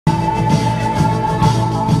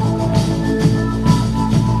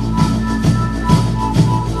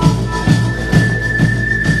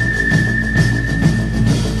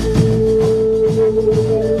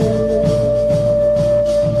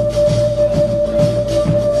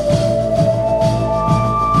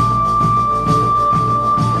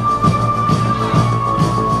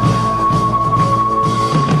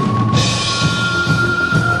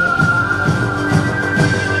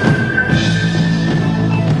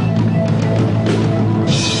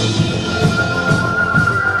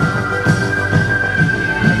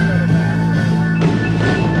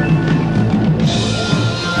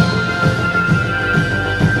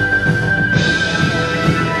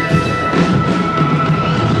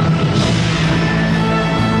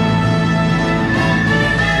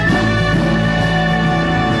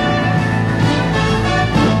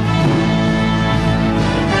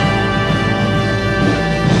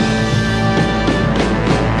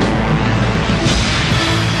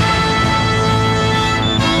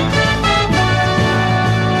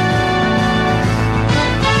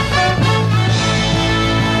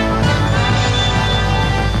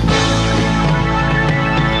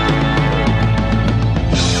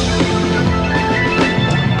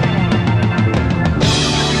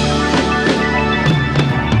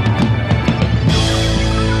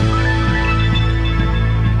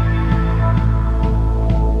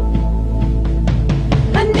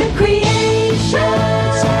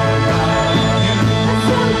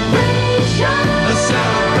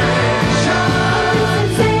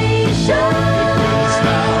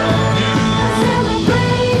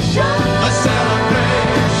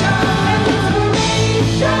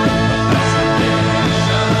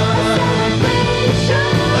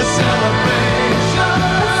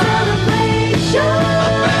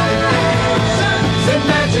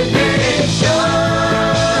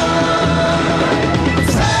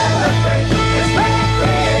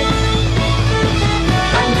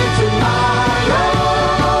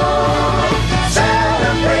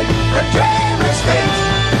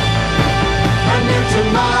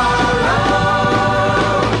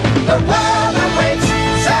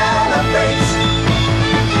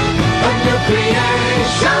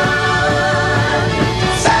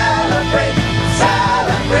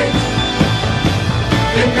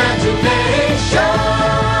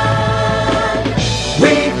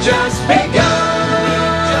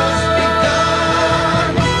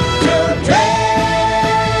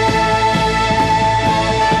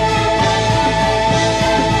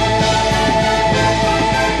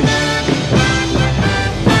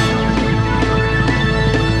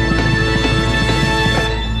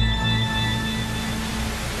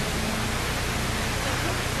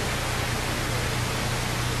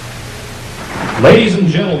Ladies and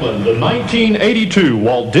gentlemen, the 1982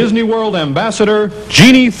 Walt Disney World Ambassador,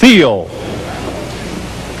 Jeannie Thiel.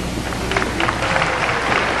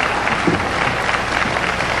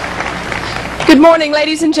 Good morning,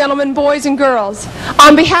 ladies and gentlemen, boys and girls.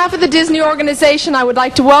 On behalf of the Disney organization, I would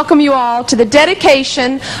like to welcome you all to the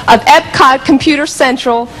dedication of Epcot Computer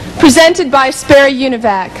Central, presented by Sperry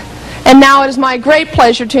Univac. And now it is my great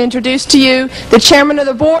pleasure to introduce to you the chairman of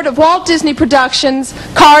the board of Walt Disney Productions,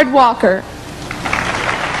 Card Walker.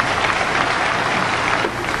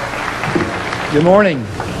 Good morning.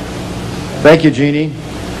 Thank you, Jeannie.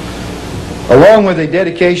 Along with the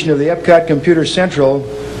dedication of the Epcot Computer Central,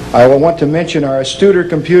 I will want to mention our Studer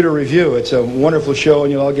Computer Review. It's a wonderful show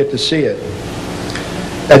and you'll all get to see it.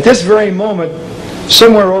 At this very moment,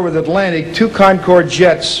 somewhere over the Atlantic, two Concorde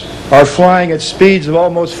jets are flying at speeds of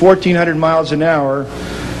almost 1,400 miles an hour,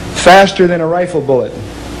 faster than a rifle bullet.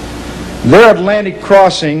 Their Atlantic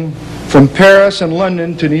crossing from Paris and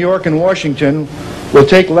London to New York and Washington will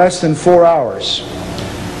take less than 4 hours.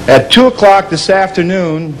 At 2 o'clock this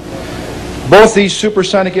afternoon, both these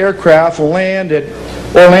supersonic aircraft will land at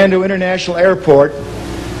Orlando International Airport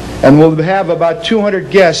and will have about 200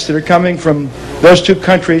 guests that are coming from those two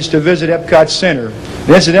countries to visit Epcot Center. And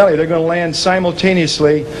incidentally, they're going to land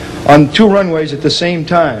simultaneously on 2 runways at the same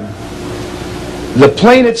time. The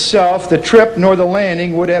plane itself, the trip nor the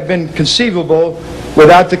landing would have been conceivable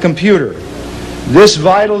without the computer. This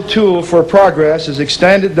vital tool for progress has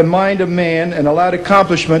extended the mind of man and allowed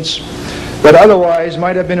accomplishments that otherwise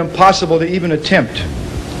might have been impossible to even attempt.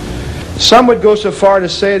 Some would go so far to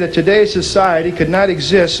say that today's society could not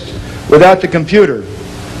exist without the computer.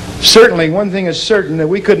 Certainly, one thing is certain, that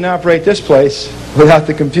we couldn't operate this place without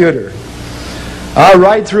the computer. Our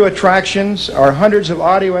ride-through attractions, our hundreds of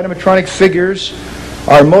audio animatronic figures,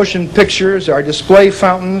 our motion pictures, our display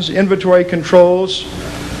fountains, inventory controls,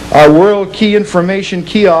 our world key information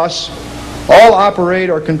kiosks, all operate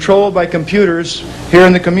or controlled by computers here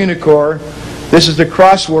in the Communicore. This is the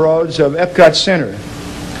crossroads of Epcot Center.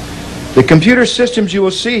 The computer systems you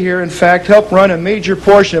will see here, in fact, help run a major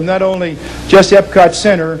portion of not only just Epcot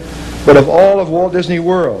Center, but of all of Walt Disney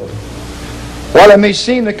World. While it may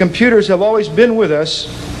seem that computers have always been with us,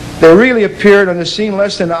 they really appeared on the scene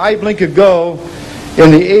less than an eye blink ago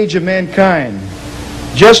in the age of mankind.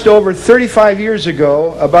 Just over 35 years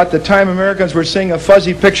ago, about the time Americans were seeing a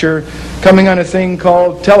fuzzy picture coming on a thing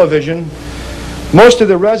called television, most of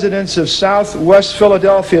the residents of southwest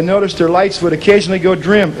Philadelphia noticed their lights would occasionally go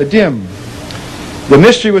dim. The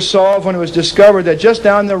mystery was solved when it was discovered that just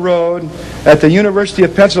down the road at the University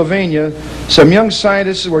of Pennsylvania, some young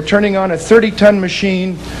scientists were turning on a 30-ton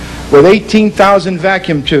machine with 18,000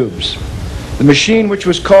 vacuum tubes. The machine, which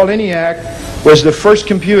was called ENIAC, was the first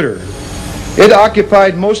computer. It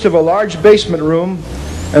occupied most of a large basement room,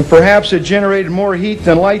 and perhaps it generated more heat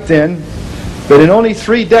than light then, but in only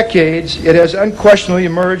 3 decades, it has unquestionably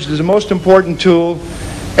emerged as the most important tool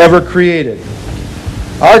ever created.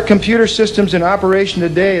 Our computer systems in operation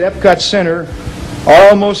today at Epcot Center are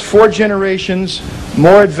almost 4 generations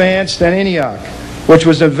more advanced than ENIAC, which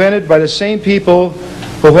was invented by the same people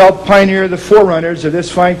who helped pioneer the forerunners of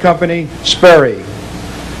this fine company, Sperry.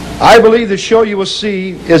 I believe the show you will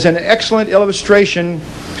see is an excellent illustration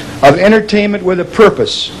of entertainment with a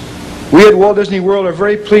purpose. We at Walt Disney World are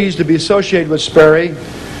very pleased to be associated with Sperry,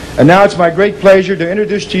 and now it's my great pleasure to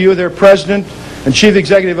introduce to you their President and Chief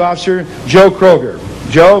Executive Officer, Joe Kroger.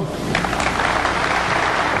 Joe?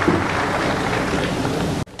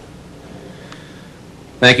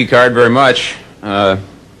 Thank you, Card, very much.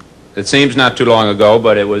 It seems not too long ago,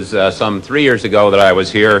 but it was some 3 years ago that I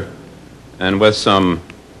was here, and with some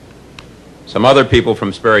other people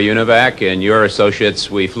from Sperry Univac and your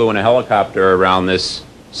associates, we flew in a helicopter around this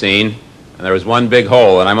scene, and there was one big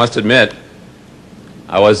hole, and I must admit,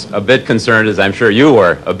 I was a bit concerned, as I'm sure you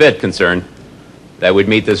were, a bit concerned, that we'd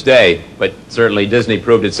meet this day, but certainly Disney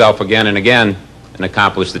proved itself again and again and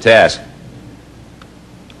accomplished the task.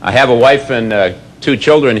 I have a wife and 2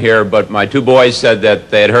 children here, but my 2 boys said that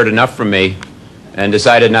they had heard enough from me and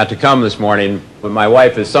decided not to come this morning, but my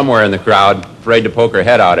wife is somewhere in the crowd, afraid to poke her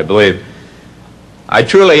head out, I believe. I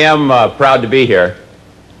truly am proud to be here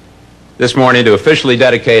this morning to officially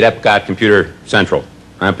dedicate Epcot Computer Central.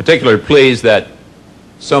 I'm particularly pleased that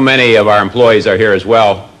so many of our employees are here as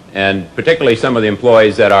well, and particularly some of the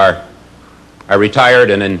employees that are retired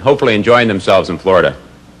and hopefully enjoying themselves in Florida.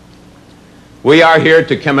 We are here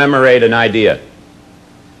to commemorate an idea.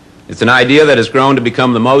 It's an idea that has grown to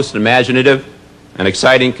become the most imaginative and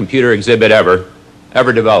exciting computer exhibit ever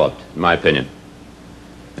developed, in my opinion.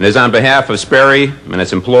 And it is on behalf of Sperry and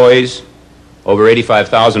its employees, over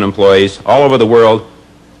 85,000 employees all over the world,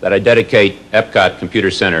 that I dedicate Epcot Computer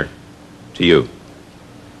Center to you.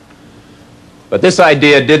 But this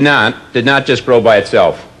idea did not just grow by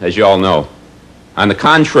itself, as you all know. On the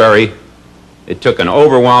contrary, it took an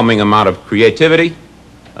overwhelming amount of creativity,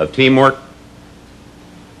 of teamwork,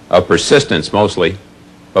 of persistence mostly,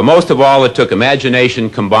 but most of all it took imagination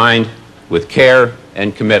combined with care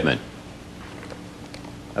and commitment.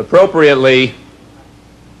 Appropriately,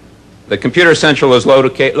 the Computer Central is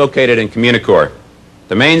located in Communicore,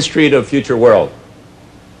 the main street of future world,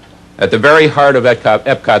 at the very heart of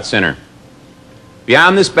Epcot Center.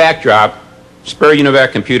 Beyond this backdrop, Sperry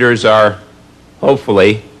Univac computers are,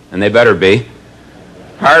 hopefully, and they better be,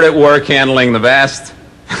 hard at work handling the vast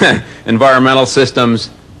environmental systems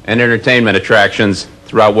and entertainment attractions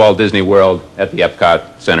throughout Walt Disney World at the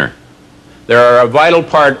Epcot Center. They are a vital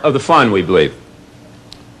part of the fun, we believe.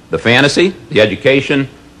 The fantasy, the education,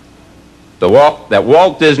 that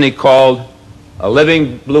Walt Disney called a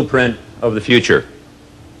living blueprint of the future.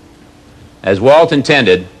 As Walt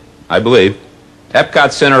intended, I believe,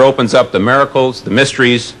 Epcot Center opens up the miracles, the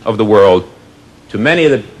mysteries of the world to many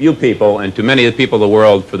of you people and to many of the people of the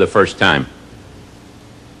world for the first time.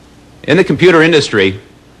 In the computer industry,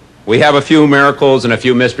 we have a few miracles and a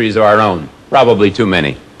few mysteries of our own, probably too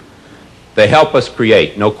many. They help us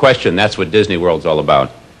create, no question, that's what Disney World's all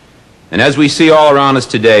about. And as we see all around us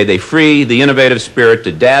today, they free the innovative spirit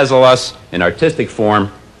to dazzle us in artistic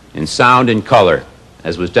form, in sound and color,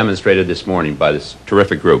 as was demonstrated this morning by this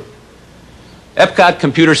terrific group. Epcot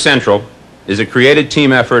Computer Central is a creative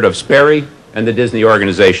team effort of Sperry and the Disney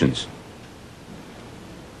organizations.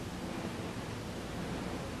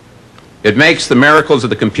 It makes the miracles of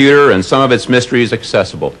the computer and some of its mysteries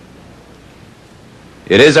accessible.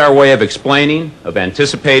 It is our way of explaining, of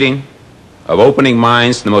anticipating, of opening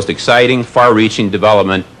minds to the most exciting, far-reaching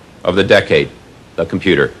development of the decade, the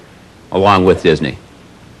computer, along with Disney.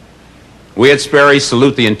 We at Sperry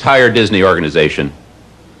salute the entire Disney organization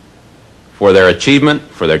for their achievement,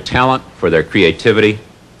 for their talent, for their creativity.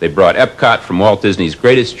 They brought Epcot from Walt Disney's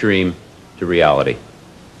greatest dream to reality.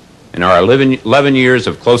 In our 11 years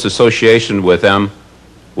of close association with them,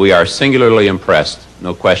 we are singularly impressed,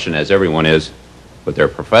 no question, as everyone is, with their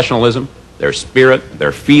professionalism, their spirit,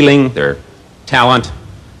 their feeling, their talent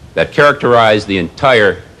that characterize the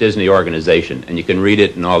entire Disney organization, and you can read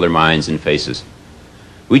it in all their minds and faces.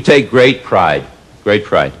 We take great pride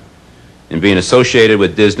in being associated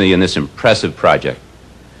with Disney in this impressive project,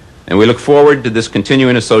 and we look forward to this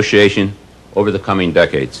continuing association over the coming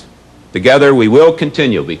decades. Together, we will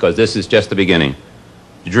continue, because this is just the beginning,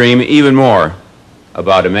 to dream even more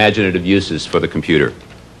about imaginative uses for the computer.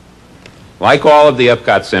 Like all of the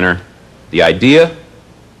Epcot Center, the idea,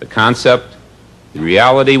 the concept, the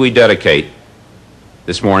reality we dedicate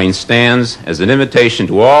this morning stands as an invitation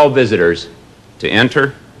to all visitors to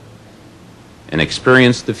enter and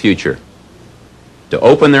experience the future, to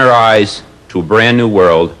open their eyes to a brand new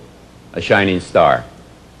world, a shining star.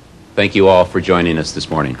 Thank you all for joining us this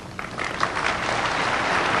morning.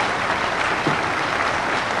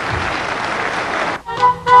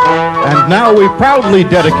 And now we proudly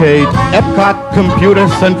dedicate Epcot Computer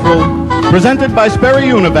Central, presented by Sperry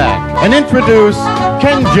Univac, and introduce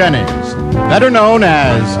Ken Jennings, better known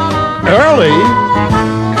as Early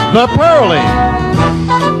the Pearly.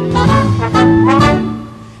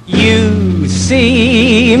 You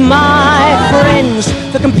see, my friends,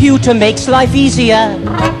 the computer makes life easier,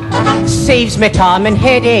 saves me time and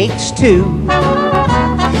headaches too.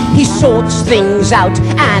 He sorts things out,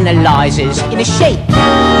 analyzes in a shape.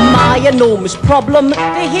 My enormous problem,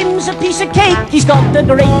 to him's a piece of cake. He's got a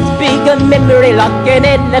great big memory like an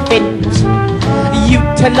elephant,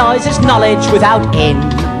 utilizes knowledge without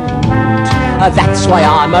end. That's why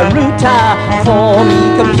I'm a router for me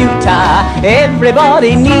computer.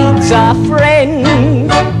 Everybody needs a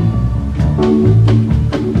friend.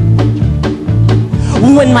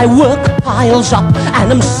 When my work piles up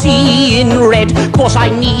and I'm seeing red, 'cause I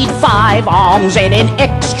need 5 arms and an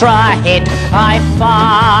extra head, I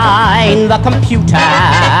find the computer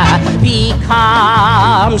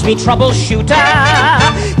becomes me troubleshooter.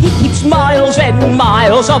 He keeps miles and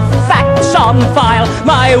miles of facts on file.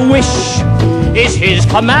 My wish is his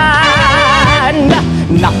command.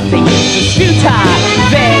 Nothing is cuter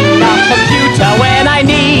than a computer when I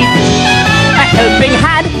need a helping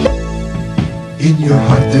hand. In your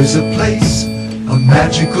heart there's a place, a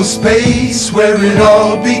magical space where it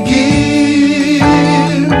all begins.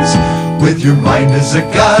 With your mind as a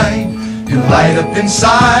guide, you light up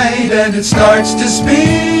inside and it starts to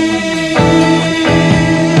spin.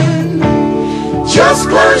 Just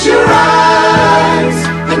close your eyes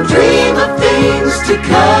and dream of things to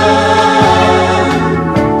come.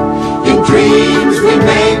 In dreams we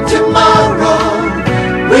make tomorrow.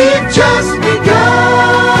 We've just begun.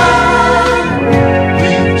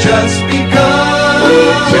 We've just begun.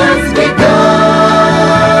 We've just begun.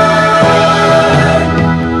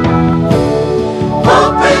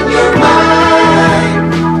 Open your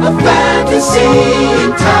mind, a fantasy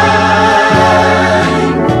in time.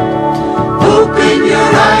 Open your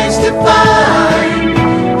eyes to find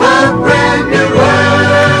a brand new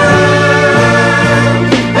world,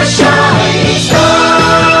 a shining star.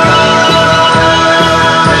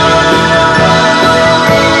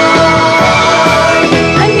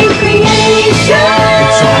 A new creation.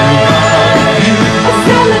 It's all about you. A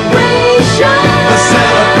celebration. A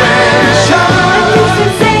celebration. A new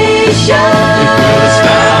sensation. It will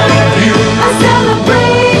astound you. A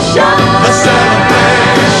celebration. A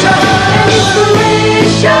celebration. An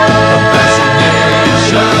inspiration. A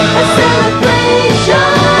fascination. A celebration.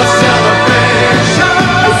 A celebration.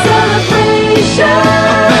 A celebration. A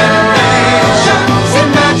fascination's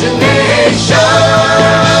imagination.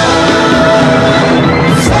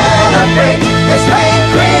 Celebrate as we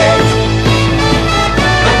create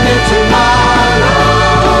a new tomorrow.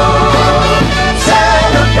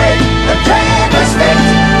 Celebrate the dream is fit.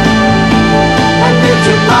 A new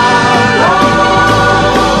tomorrow.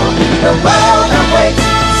 The world awaits,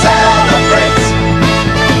 celebrates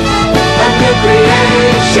a new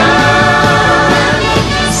creation.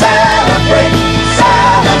 Celebrate,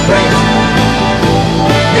 celebrate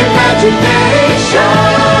imagination.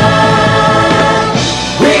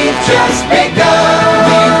 We've just begun.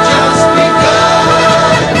 We've just begun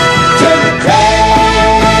to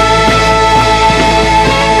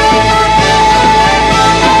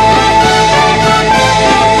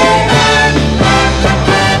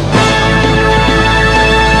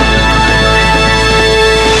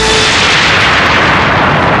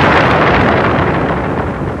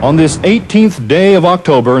On this 18th day of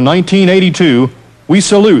October 1982, we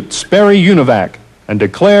salute Sperry Univac and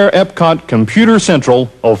declare Epcot Computer Central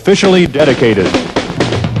officially dedicated.